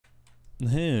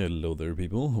Hello there,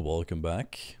 people. Welcome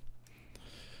back.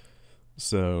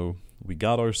 So, we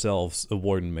got ourselves a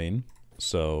Warden main,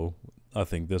 so I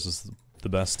think this is the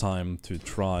best time to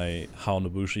try how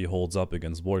Nobushi holds up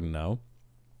against Warden now.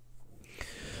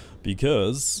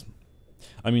 Because,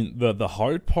 I mean, the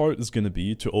hard part is gonna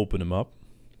be to open him up,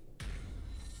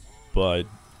 but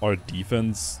our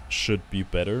defense should be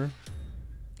better.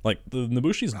 Like, the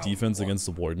Nobushi's defense against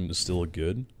the Warden is still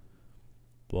good,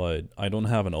 but I don't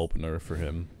have an opener for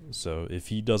him, so if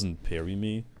he doesn't parry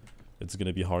me, it's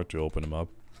gonna be hard to open him up.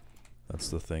 That's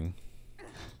the thing.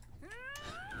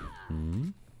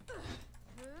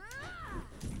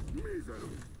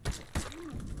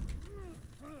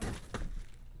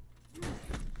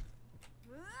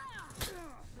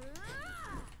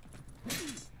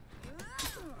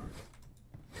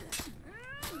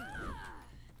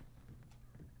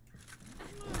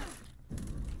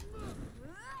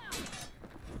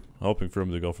 Hoping for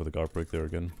him to go for the guard break there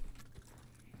again.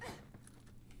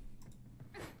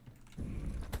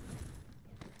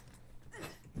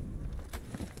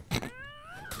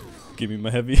 Give me my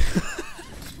heavy.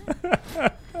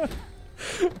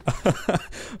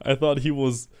 I thought he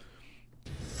was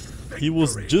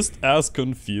just as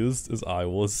confused as I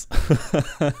was.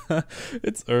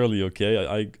 It's early,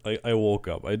 okay? I woke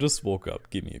up. I just woke up.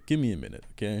 Give me a minute,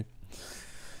 okay?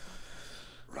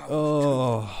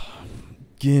 Oh,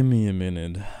 give me a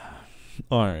minute.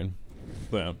 Alright.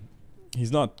 Yeah.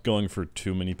 He's not going for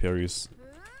too many parries.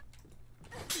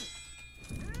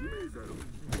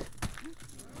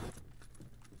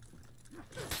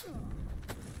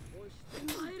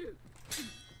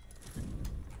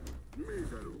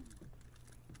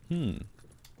 I'm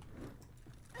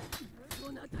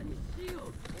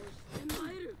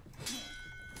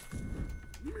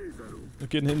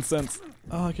getting hit sense.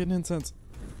 Ah, getting hit sense.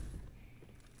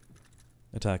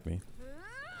 Attack me.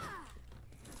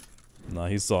 Nah,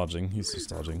 he's dodging. He's just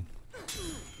dodging.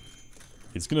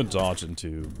 He's gonna dodge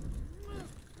into...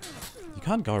 You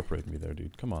can't guard break me there,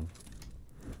 dude. Come on.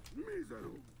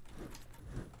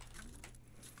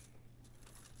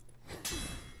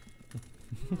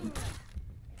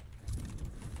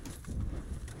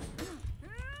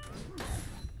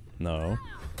 No.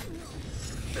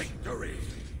 Victory.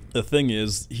 The thing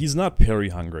is, he's not parry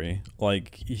hungry.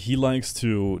 Like, he likes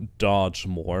to dodge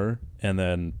more and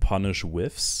then punish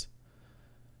whiffs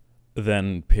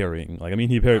than parrying. Like, I mean,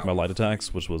 he parried my light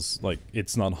attacks, which was, like,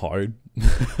 it's not hard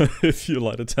if you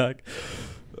light attack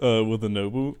with a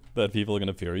Nobu that people are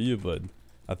gonna parry you, but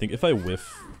I think if I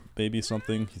whiff maybe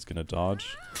something, he's gonna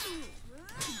dodge.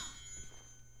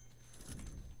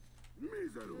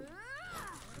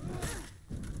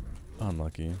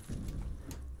 Unlucky.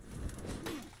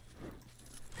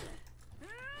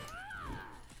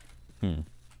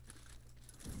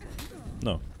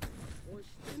 No.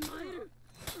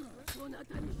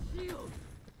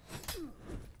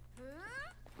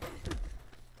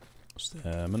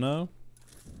 Stamina.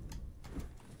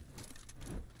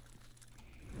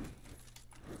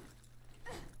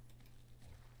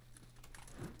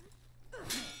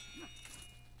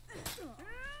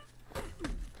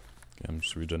 Okay, I'm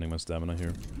just regenerating my stamina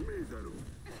here.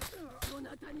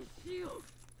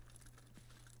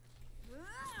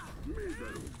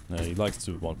 Yeah, he likes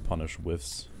to punish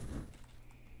whiffs.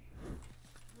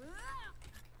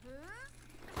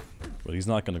 But he's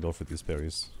not gonna go for these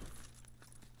parries.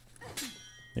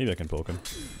 Maybe I can poke him.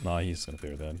 Nah, he's gonna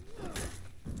parry that.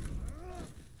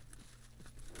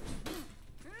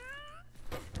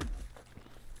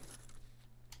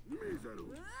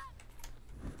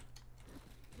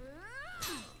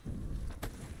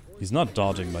 He's not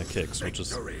dodging my kicks, which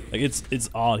is... like, it's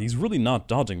odd. He's really not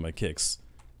dodging my kicks.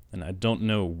 And I don't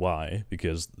know why,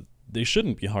 because they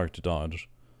shouldn't be hard to dodge.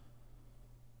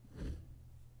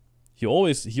 He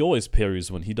always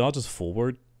parries when he dodges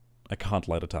forward. I can't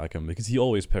light attack him because he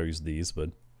always parries these, but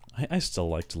I still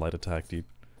like to light attack, dude.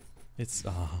 It's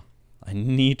I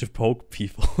need to poke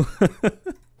people.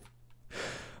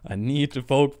 I need to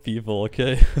poke people,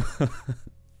 okay?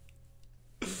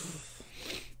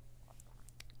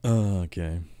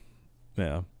 Okay.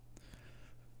 Yeah.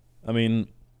 I mean,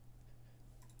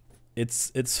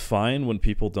 it's fine when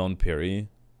people don't parry.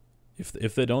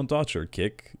 If they don't dodge your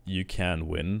kick, you can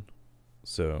win.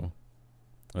 So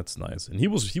that's nice. And he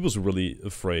was really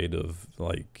afraid of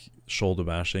like shoulder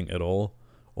bashing at all,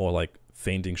 or like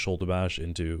feinting shoulder bash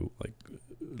into like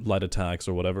light attacks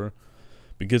or whatever,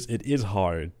 because it is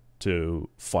hard to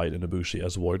fight a Nobushi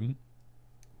as Warden.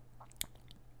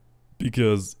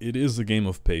 Because it is a game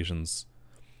of patience.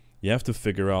 You have to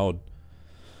figure out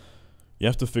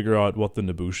what the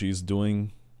Nobushi is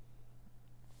doing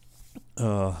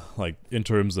like in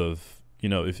terms of, you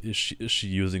know, if is she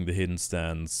using the hidden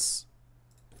stance,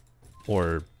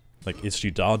 or like is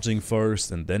she dodging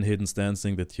first and then hidden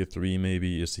stancing the tier 3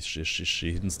 maybe? Is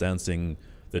she hidden stancing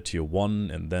the tier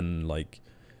 1 and then like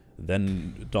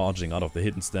then dodging out of the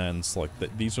hidden stance? Like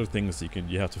these are things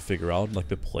you have to figure out, like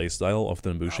the playstyle of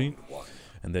the Nobushi,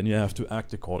 and then you have to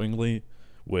act accordingly.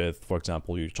 With, for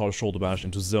example, you charge shoulder bash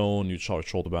into zone, you charge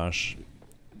shoulder bash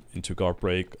into guard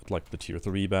break, like the tier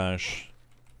 3 bash.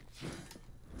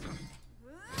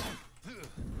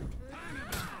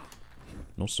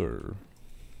 No sir.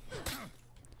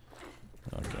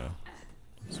 Okay.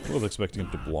 I was expecting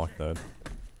him to block that.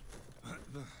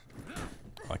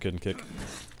 I couldn't kick.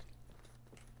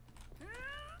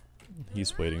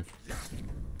 He's waiting.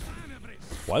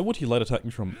 Why would he light attack me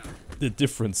from a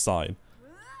different side?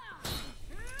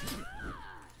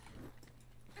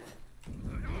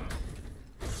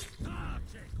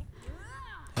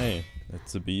 Hey,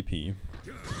 it's a BP.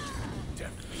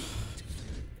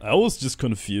 I was just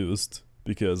confused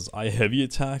because I heavy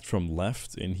attacked from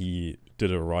left and he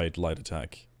did a right light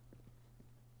attack.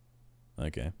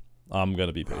 Okay, I'm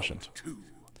gonna be patient.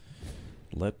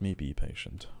 Let me be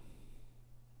patient.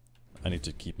 I need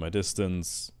to keep my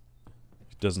distance.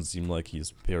 It doesn't seem like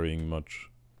he's parrying much.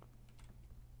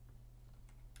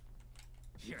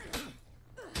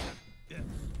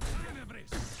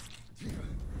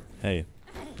 Hey,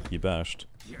 he bashed.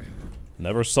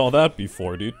 Never saw that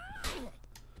before, dude.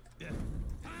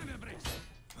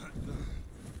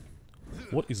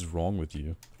 What is wrong with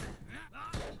you?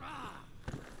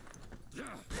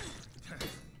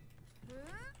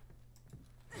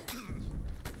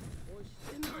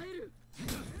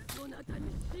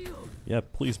 Yeah,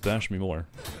 please bash me more.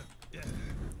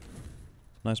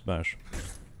 Nice bash.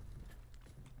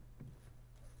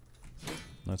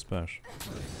 Nice bash.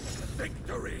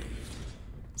 Victory.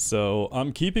 So,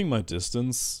 I'm keeping my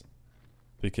distance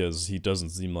because he doesn't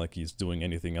seem like he's doing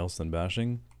anything else than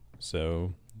bashing.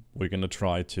 So, we're gonna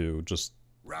try to just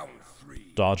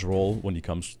dodge roll when he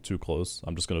comes too close.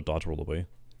 I'm just gonna dodge roll away.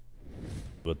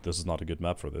 But this is not a good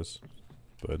map for this.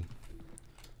 But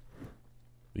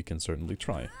we can certainly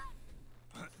try.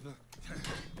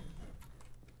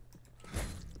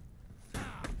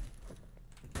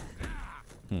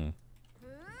 Hmm.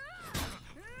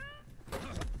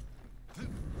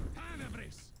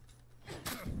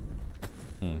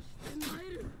 Hmm.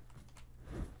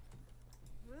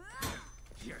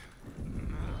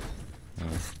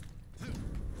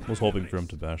 Was hoping for him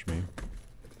to bash me.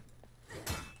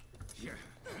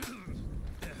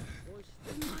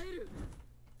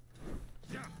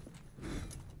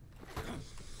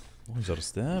 Oh, he's out of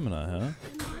stamina, huh?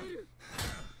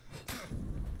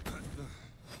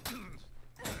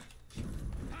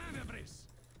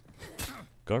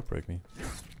 Guard break me.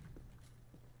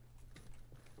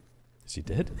 Is he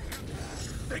dead?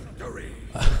 Victory.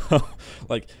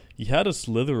 Like, he had a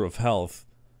slither of health.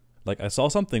 Like, I saw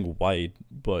something white,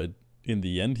 but in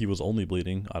the end he was only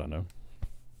bleeding. I don't know.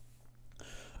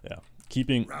 Yeah,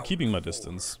 keeping my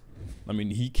distance. I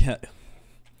mean, he can't.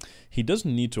 He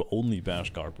doesn't need to only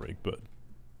bash guard break, but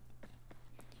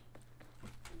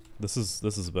this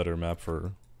is a better map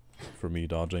for me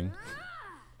dodging.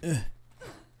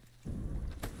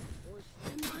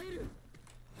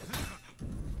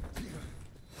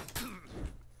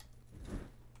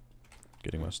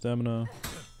 Getting my stamina.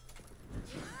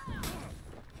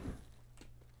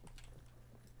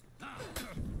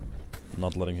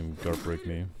 Not letting him guard break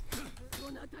me.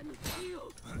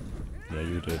 Yeah,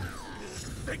 you did.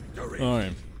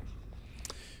 Alright.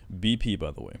 BP,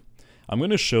 by the way. I'm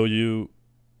gonna show you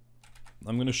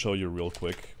real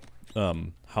quick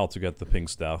how to get the pink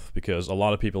staff, because a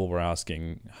lot of people were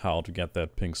asking how to get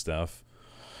that pink staff.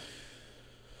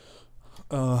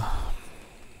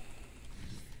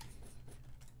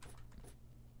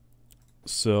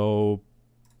 So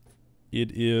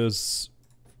it is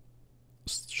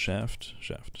shaft,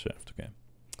 okay.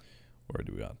 Where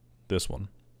do we got? This one.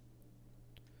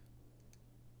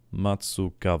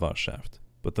 Matsukawa shaft.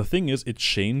 But the thing is, it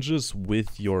changes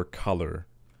with your color.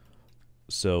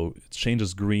 So it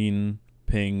changes green,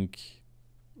 pink,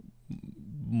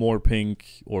 more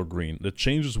pink, or green. It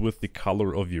changes with the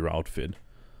color of your outfit.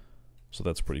 So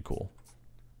that's pretty cool.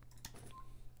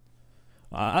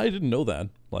 I didn't know that.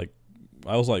 Like,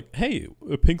 I was like, hey,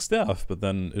 a pink staff, but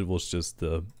then it was just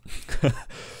it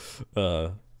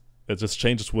just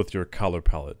changes with your color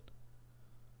palette.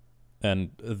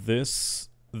 And this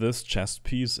chest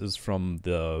piece is from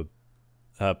the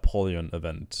Paiin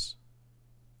event,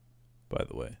 by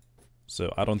the way.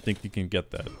 So I don't think you can get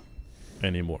that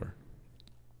anymore.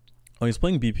 Oh, he's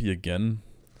playing BP again.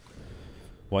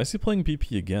 Why is he playing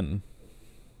BP again?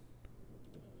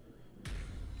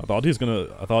 I thought he's gonna.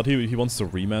 I thought he wants to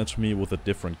rematch me with a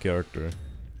different character,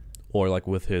 or like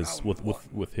with his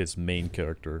with his main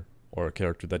character, or a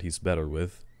character that he's better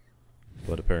with.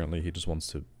 But apparently he just wants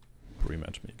to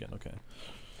rematch me again. Okay.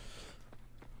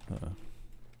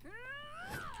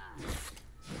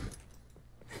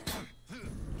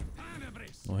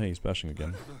 Oh hey, he's bashing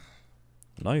again.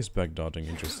 Now he's back dodging.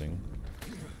 Interesting.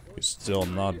 He's still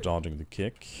not dodging the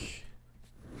kick.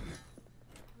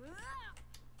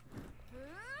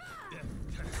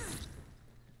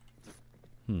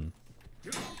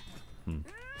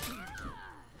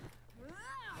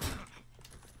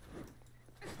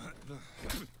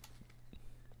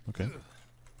 Okay.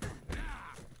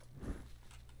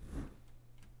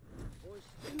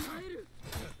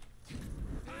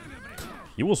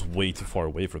 He was way too far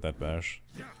away for that bash.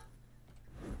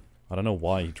 I don't know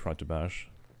why he tried to bash.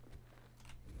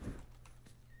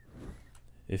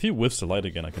 If he whiffs the light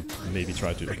again, I can maybe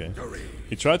try to. Okay.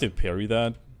 He tried to parry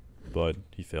that, but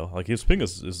he failed. Like, his ping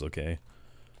is okay.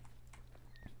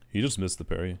 He just missed the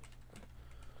parry.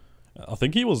 I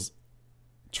think he was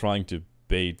trying to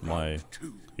bait my...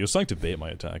 He was trying to bait my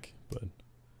attack, but...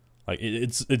 Like,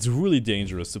 it's really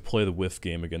dangerous to play the whiff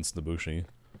game against Nobushi.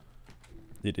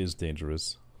 It is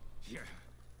dangerous.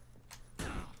 Oh,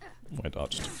 I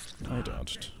dodged. I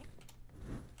dodged.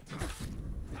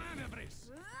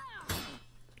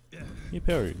 He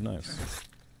parried, nice.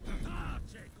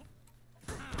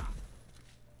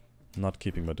 Not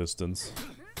keeping my distance.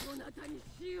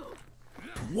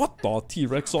 What the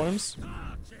T-Rex arms?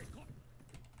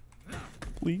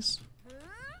 Please.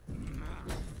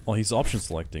 Oh, he's option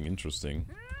selecting, interesting.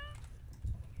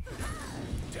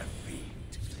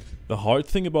 The hard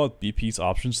thing about BP's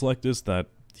option select is that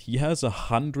he has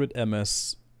 100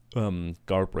 MS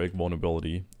guard break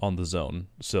vulnerability on the zone.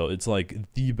 So it's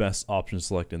like the best option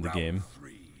select in the game.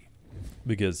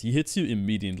 Because he hits you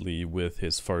immediately with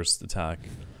his first attack.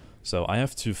 So I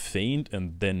have to feint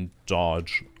and then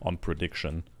dodge on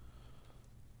prediction.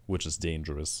 Which is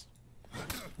dangerous.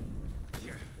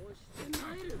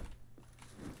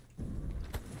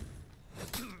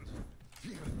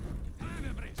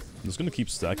 I'm just gonna keep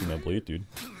stacking my blade, dude.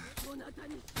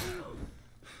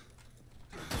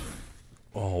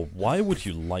 Oh, why would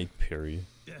you light parry?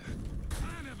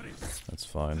 That's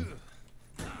fine.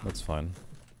 That's fine.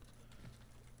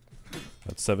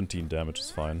 That's 17 damage is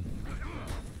fine.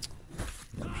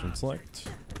 Option select.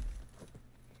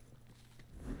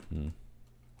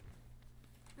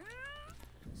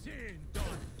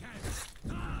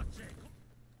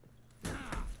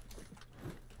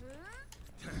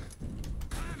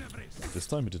 This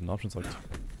time he did an option select.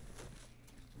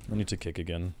 I need to kick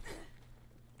again.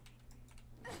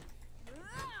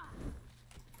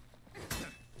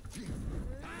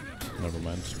 Never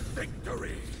mind.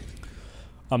 Victory.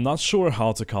 I'm not sure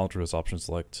how to counter his option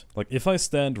select. Like, if I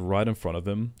stand right in front of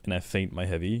him and I feint my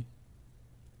heavy,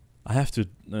 I have to,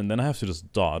 and then I have to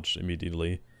just dodge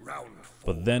immediately.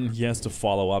 But then he has to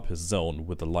follow up his zone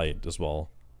with the light as well,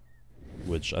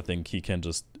 which I think he can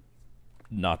just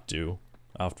not do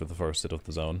after the first hit of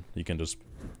the zone. He can just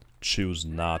choose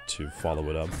not to follow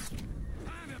it up.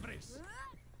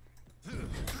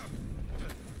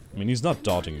 I mean, he's not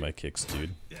dodging my kicks,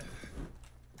 dude.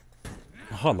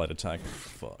 Hard light attack.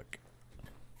 Fuck.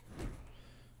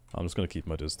 I'm just gonna keep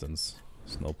my distance.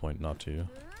 There's no point not to.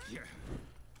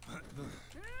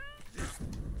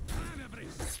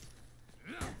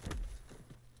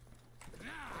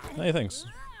 Hey, thanks.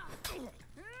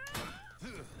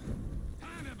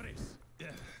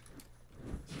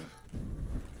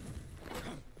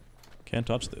 Can't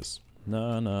touch this.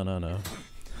 No, no, no, no.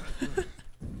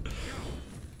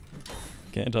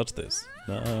 Can't touch this.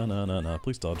 No, no, no, no.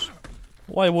 Please dodge.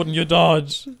 Why wouldn't you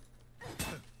dodge?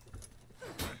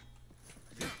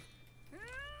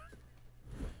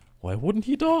 Why wouldn't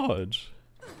he dodge?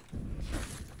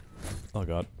 Oh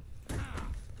god.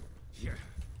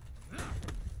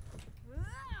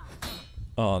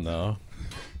 Oh no.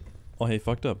 Oh, he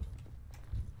fucked up.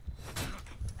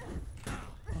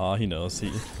 Ah, he knows.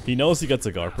 He knows he gets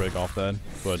a guard break off that,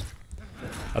 but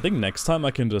I think next time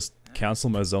I can just cancel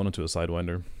my zone into a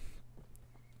sidewinder.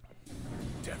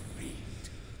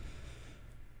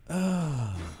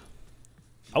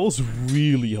 I was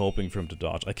really hoping for him to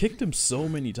dodge. I kicked him so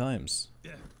many times.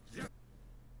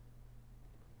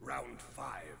 Round 5.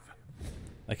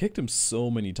 I kicked him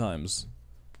so many times.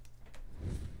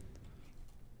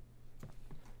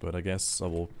 But I guess I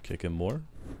will kick him more.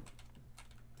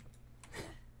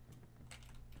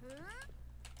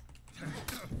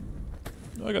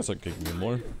 I guess I'm kicking him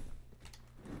more.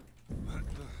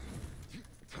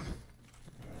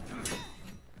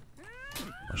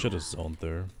 should have zoned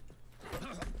there.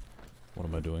 What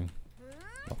am I doing?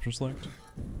 Option select?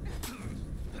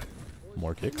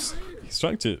 More kicks? He's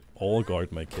trying to all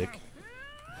guard my kick.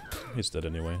 He's dead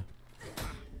anyway.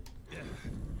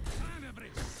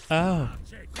 Ow!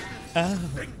 Ow!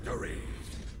 Victory!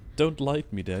 Don't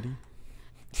light me, daddy.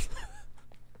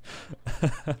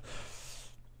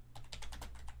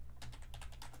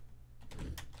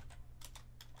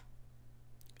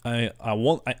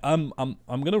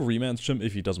 I'm gonna rematch him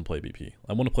if he doesn't play BP.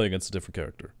 I want to play against a different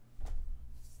character.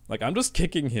 Like, I'm just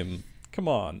kicking him. Come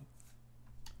on.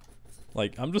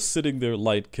 Like, I'm just sitting there,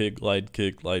 light kick, light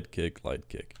kick, light kick, light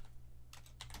kick.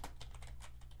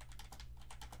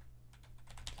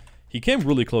 He came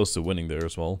really close to winning there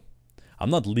as well. I'm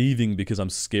not leaving because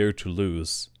I'm scared to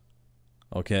lose.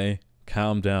 Okay?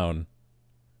 Calm down.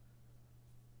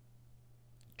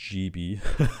 GB.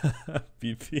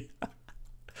 BP.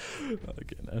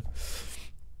 Okay, no.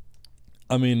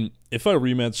 I mean, if I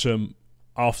rematch him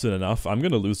often enough, I'm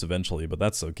gonna lose eventually, but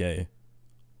that's okay.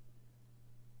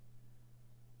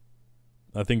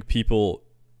 I think people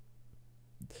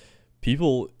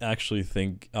actually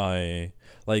think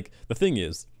like, the thing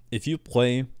is, if you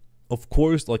play, of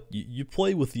course, like, you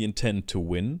play with the intent to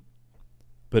win,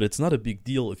 but it's not a big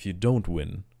deal if you don't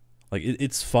win. Like,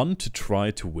 it's fun to try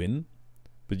to win,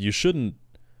 but you shouldn't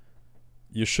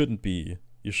be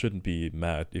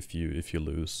mad if you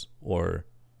lose. Or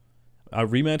I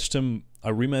rematched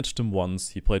him once,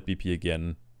 he played BP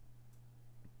again,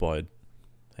 but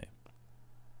hey.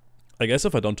 I guess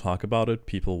if I don't talk about it,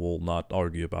 people will not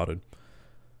argue about it.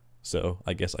 So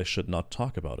I guess I should not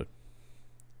talk about it.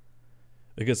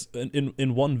 Because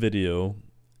in one video,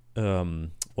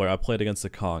 where I played against a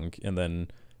conch, and then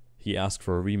he asked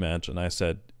for a rematch, and I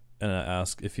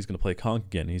asked if he's gonna play conch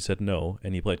again. He said no,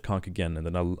 and he played conch again, and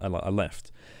then I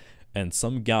left. And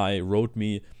some guy wrote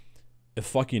me a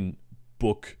fucking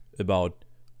book about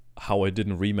how I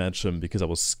didn't rematch him because I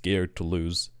was scared to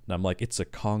lose. And I'm like, it's a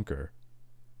conquer.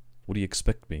 What do you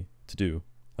expect me to do?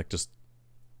 Like, just...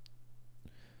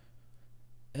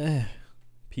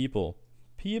 People.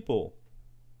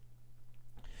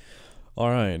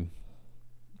 Alright.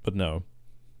 But no.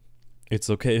 It's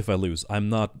okay if I lose. I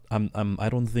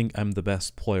don't think I'm the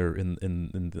best player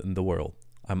in the world.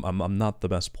 I'm not the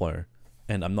best player.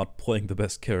 And I'm not playing the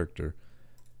best character.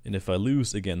 And if I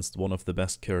lose against one of the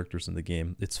best characters in the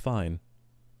game, it's fine.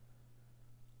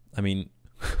 I mean,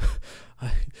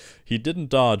 he didn't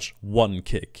dodge one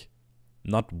kick.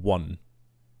 Not one.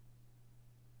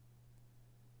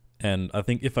 And I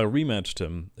think if I rematched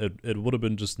him, it would have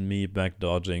been just me back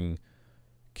dodging,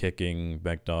 kicking,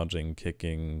 back dodging,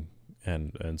 kicking,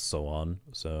 and so on.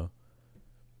 So,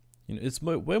 you know, it's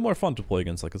way more fun to play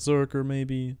against like a Zerker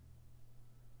maybe.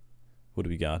 What do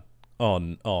we got? Oh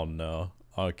no.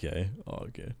 Okay.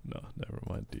 No, never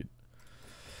mind, dude.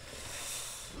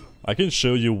 I can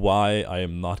show you why I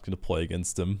am not gonna play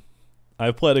against him.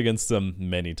 I've played against him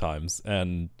many times,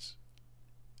 and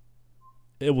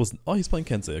it was... Oh, he's playing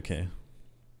kensei, okay.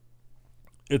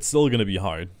 It's still gonna be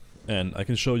hard, and I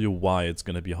can show you why it's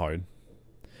gonna be hard.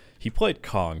 He played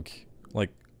conch.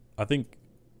 Like, I think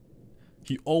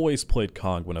he always played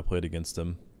conch when I played against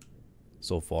him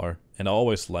so far, and I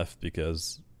always left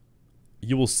because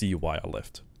you will see why I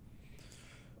left.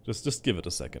 Just give it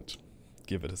a second.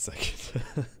 Give it a second.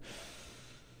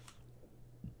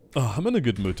 Oh, I'm in a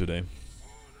good mood today.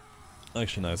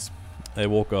 Actually, nice. I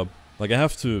woke up. Like, I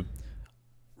have to...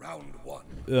 Round one.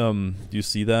 Do you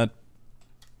see that?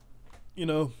 You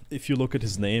know, if you look at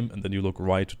his name, and then you look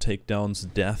right to takedown's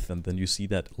death, and then you see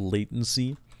that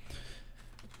latency.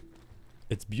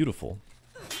 It's beautiful.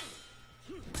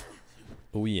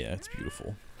 Oh yeah, it's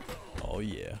beautiful. Oh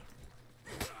yeah.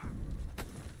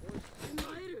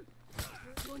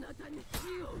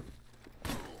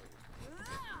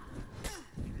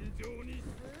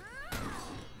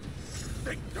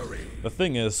 Victory! The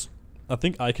thing is, I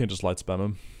think I can just light spam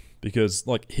him. Because,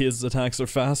 like, his attacks are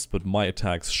fast, but my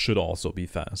attacks should also be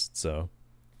fast, so...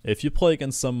 If you play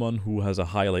against someone who has a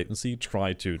high latency,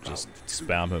 try to just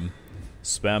spam him.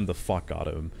 Spam the fuck out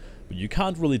of him. But you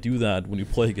can't really do that when you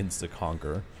play against a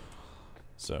conqueror.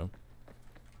 So...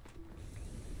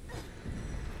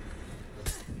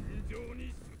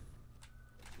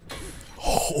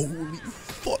 Holy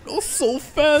fuck, that was so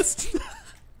fast!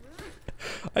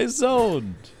 I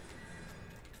zoned!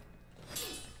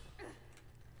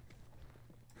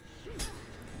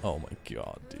 Oh my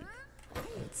god, dude.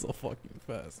 That's so fucking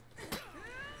fast.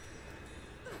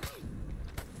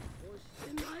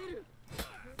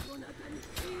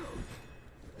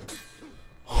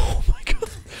 Oh my god.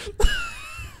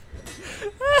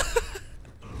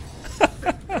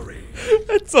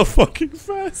 It's so fucking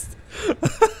fast.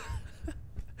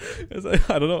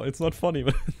 I don't know. It's not funny,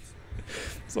 but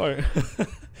sorry.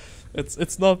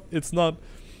 it's not.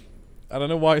 I don't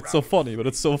know why it's so funny, but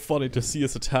it's so funny to see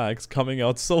his attacks coming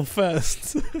out so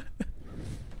fast.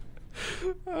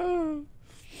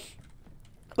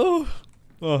 Oh,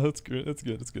 that's good. That's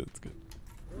good. That's good. That's good.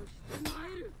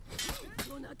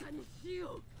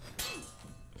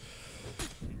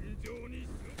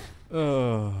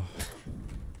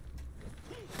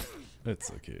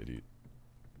 It's okay, dude.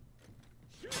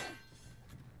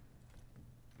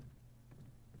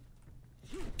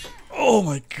 Oh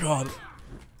my god.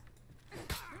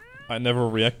 I never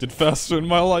reacted faster in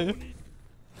my life.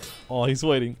 Oh, he's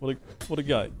waiting. What a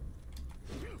guy.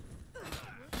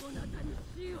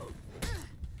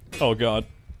 Oh god.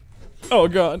 Oh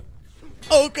god.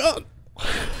 Oh god.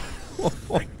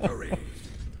 Victory.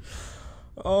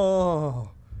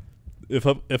 Oh. If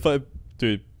I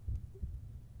dude,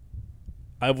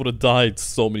 I would have died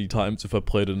so many times if I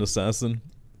played an assassin.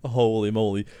 Holy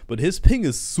moly. But his ping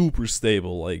is super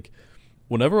stable. Like,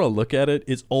 whenever I look at it,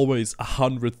 it's always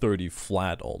 130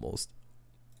 flat almost.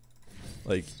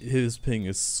 Like, his ping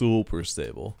is super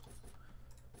stable.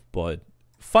 But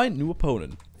find new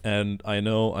opponent. And I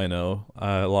know,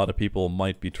 a lot of people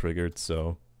might be triggered,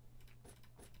 so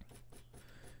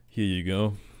here you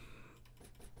go.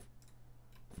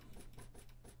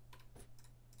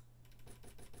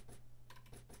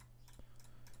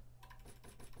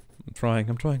 I'm trying.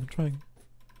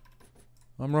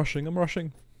 I'm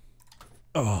rushing.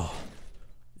 Oh,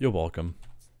 you're welcome.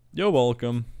 You're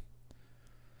welcome.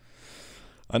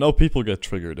 I know people get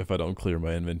triggered if I don't clear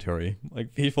my inventory.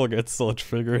 Like, people get so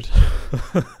triggered.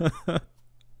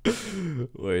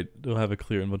 Wait, do I have a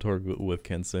clear inventory with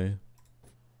kensei?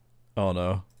 Oh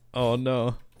no. Oh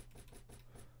no.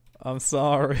 I'm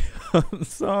sorry. I'm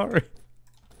sorry.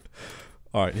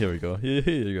 Alright, here we go. Here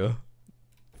you go.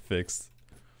 Fixed.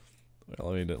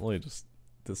 Well, let me just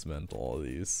dismantle all of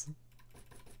these.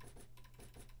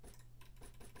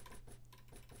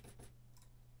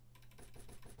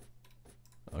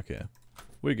 Okay,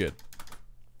 we're good.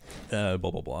 Blah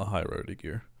blah blah. High rarity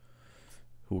gear.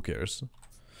 Who cares?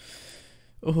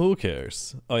 Who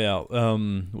cares? Oh yeah.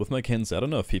 With my kensei, I don't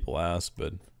know if people ask,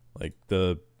 but like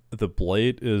the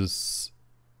blade is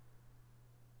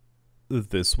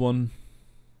this one,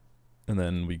 and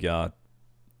then we got.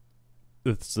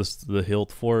 It's just the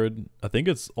hilt for it. I think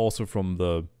it's also from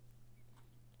the.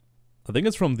 I think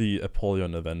it's from the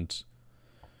Apollyon event.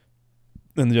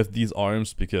 And you have these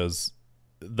arms because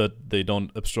that they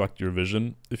don't obstruct your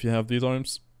vision if you have these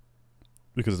arms,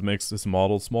 because it makes this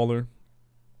model smaller.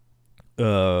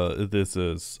 This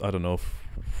is, I don't know,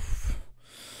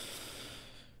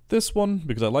 this one,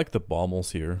 because I like the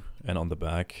bommels here and on the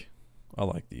back. I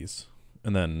like these.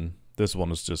 And then this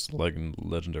one is just like a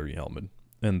legendary helmet.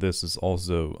 And this is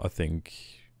also, I think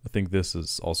this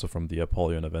is also from the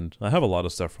Apollyon event. I have a lot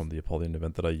of stuff from the Apollyon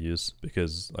event that I use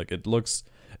because like it looks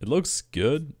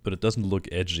good, but it doesn't look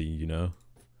edgy, you know.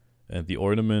 And the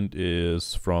ornament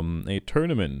is from a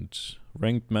tournament,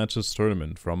 ranked matches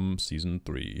tournament from season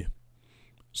 3.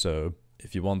 So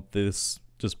if you want this,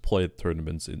 just play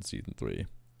tournaments in season 3.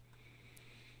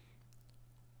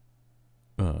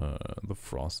 The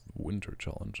Frost Winter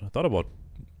Challenge. I thought about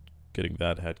getting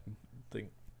that head thing.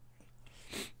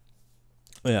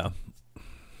 Yeah.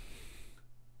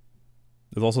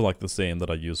 It's also like the same that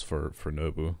I use for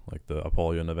Nobu, like the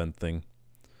Apollyon event thing.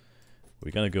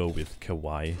 We're gonna go with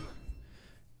Kawaii.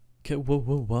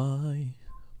 Kawaii.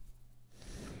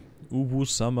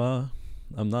 Uwu-sama.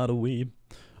 I'm not a weeb.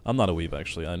 I'm not a weeb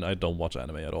actually. I don't watch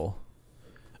anime at all.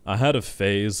 I had a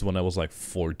phase when I was like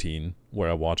 14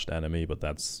 where I watched anime, but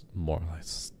that's more like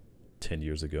 10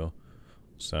 years ago.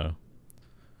 So.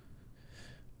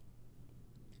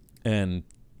 And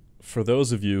for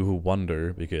those of you who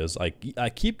wonder, because I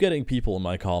keep getting people in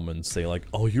my comments say like,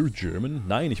 oh, you're German?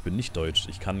 Nein, ich bin nicht Deutsch.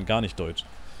 Ich kann gar nicht Deutsch.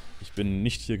 Ich bin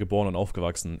nicht hier geboren und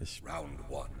aufgewachsen. Round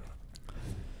 1.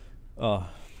 Ah.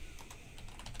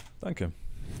 Danke.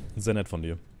 Sehr nett von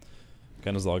dir.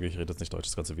 Keine Sorge, ich rede jetzt nicht Deutsch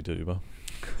das ganze Video über.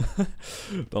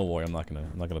 Don't worry, I'm not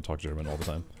gonna talk German all the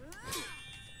time.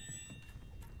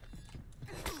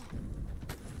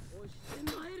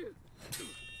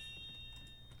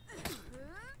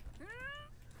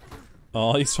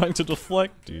 Oh, he's trying to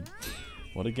deflect, dude.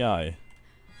 What a guy.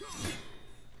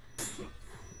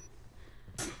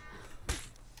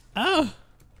 Ah!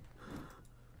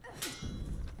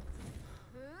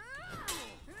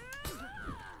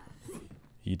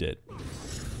 He did.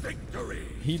 Victory.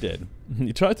 He did.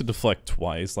 He tried to deflect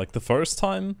twice. Like the first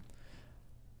time,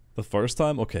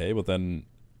 okay, but then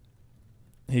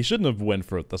He shouldn't have went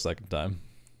for it the second time.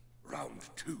 Round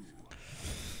 2.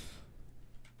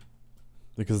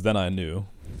 Because then I knew.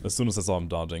 As soon as I saw him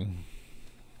dodging.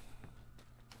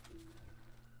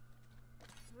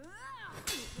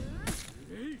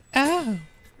 Ow!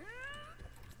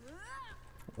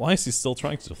 Why is he still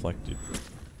trying to deflect you?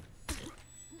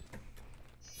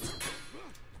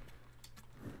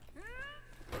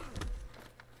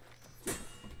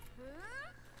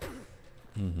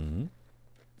 Mm-hmm.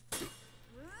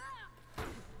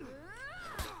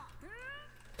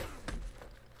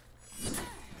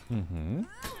 Mm-hmm.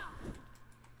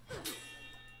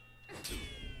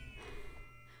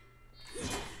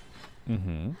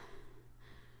 Mm-hmm.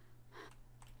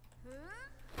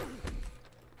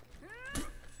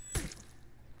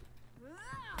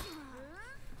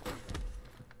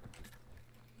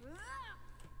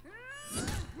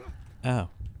 Ow.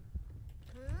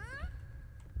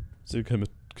 So you commit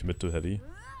to heavy?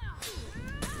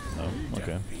 Oh,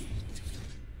 okay.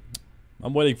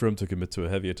 I'm waiting for him to commit to a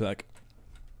heavy attack.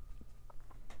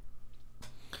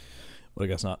 But I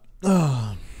guess not.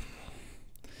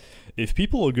 If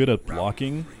people are good at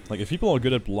blocking, like if people are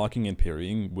good at blocking and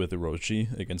parrying with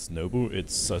Orochi against Nobu,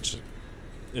 it's such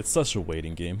a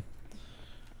waiting game.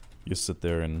 You sit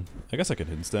there and I guess I can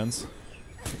hidden stance.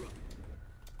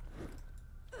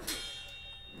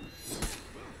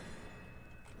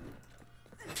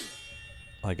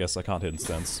 I guess I can't hidden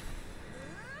stance.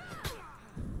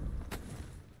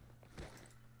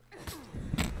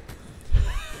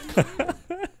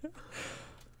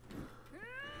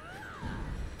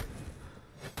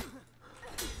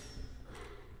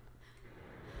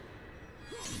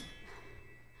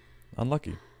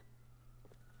 Unlucky.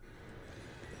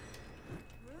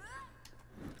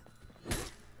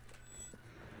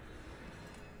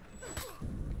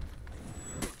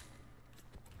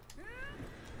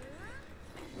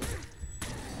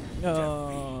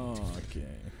 Oh, okay.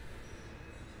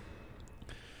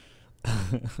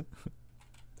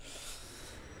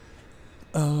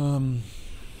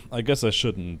 I guess I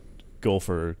shouldn't go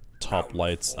for top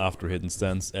lights after hidden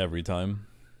stance every time.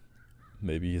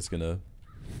 Maybe he's gonna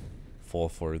fall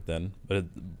for it then. But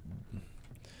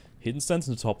hidden stance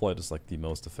in the top light is like the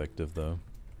most effective though.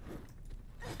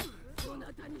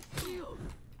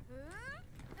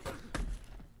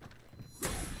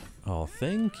 Oh,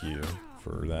 thank you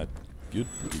for that good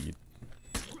deed.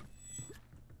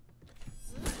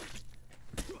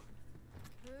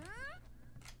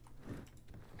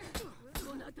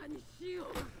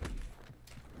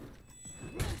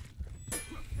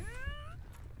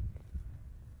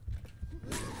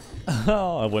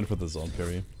 Oh, I went for the zone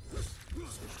parry.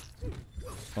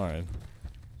 Alright.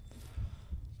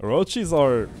 Orochis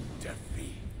are...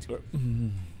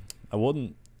 I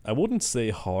wouldn't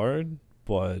say hard,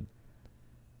 but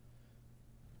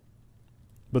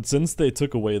since they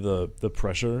took away the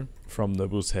pressure from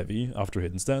Nobu's heavy after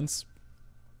hidden stance,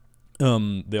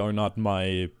 they are not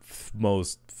my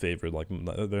most favorite, like,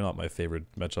 they're not my favorite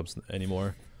matchups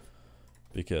anymore.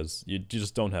 Because you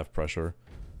just don't have pressure.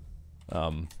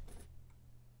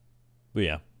 But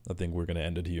yeah, I think we're gonna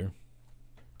end it here.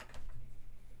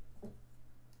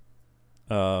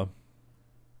 Yeah,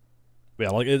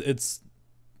 like it's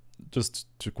just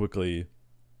to quickly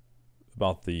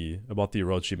about the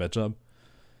Orochi matchup.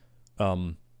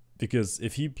 Because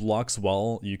if he blocks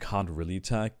well, you can't really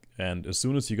attack, and as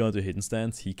soon as you go into hidden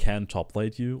stance, he can top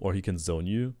light you or he can zone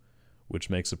you, which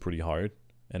makes it pretty hard.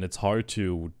 And it's hard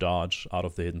to dodge out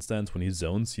of the hidden stance. When he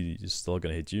zones, he's still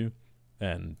gonna hit you,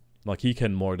 and like he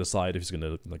can more decide if he's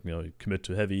gonna, like, you know, commit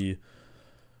to heavy,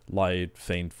 light,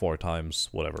 feint 4 times,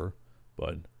 whatever.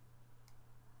 But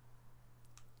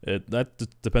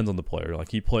that depends on the player. Like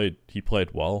he played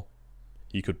well.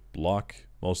 He could block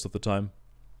most of the time.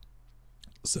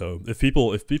 So if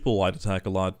people light attack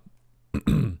a lot,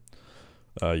 you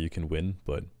can win.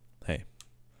 But hey,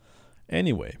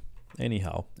 anyway,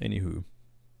 anywho,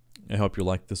 I hope you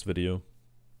liked this video.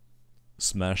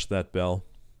 Smash that bell,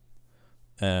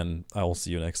 and I will see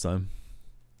you next time.